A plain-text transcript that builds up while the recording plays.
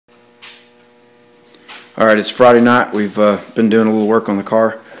Alright, it's Friday night. We've been doing a little work on the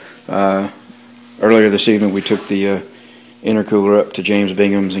car. Earlier this evening we took the intercooler up to James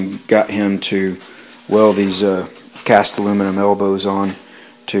Bingham's and got him to weld these cast aluminum elbows on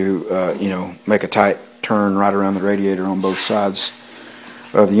to make a tight turn right around the radiator on both sides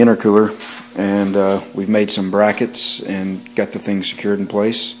of the intercooler. And we've made some brackets and got the thing secured in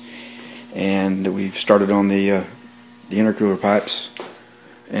place. And we've started on the intercooler pipes.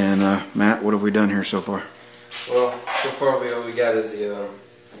 And Matt, what have we done here so far? Well, so far all we got is the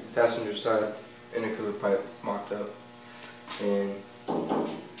passenger side intercooler pipe mocked up and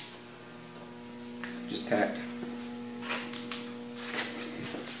just tacked.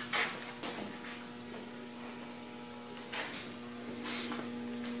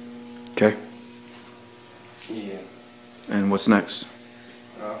 Okay. Yeah. And what's next?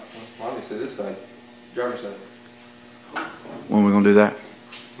 Well, obviously this side, driver's side. When are we going to do that?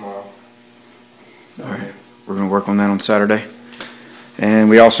 Tomorrow. Alright, we're going to work on that on Saturday. And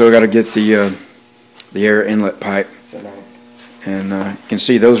we also got to get the air inlet pipe. And you can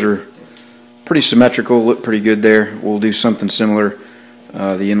see those are pretty symmetrical, look pretty good there. We'll do something similar.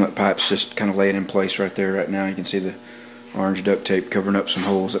 The inlet pipe's just kind of laying in place right there right now. You can see the orange duct tape covering up some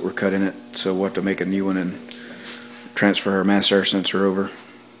holes that were cut in it. So we'll have to make a new one and transfer our mass air sensor over.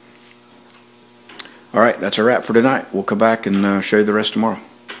 Alright, that's a wrap for tonight. We'll come back and show you the rest tomorrow.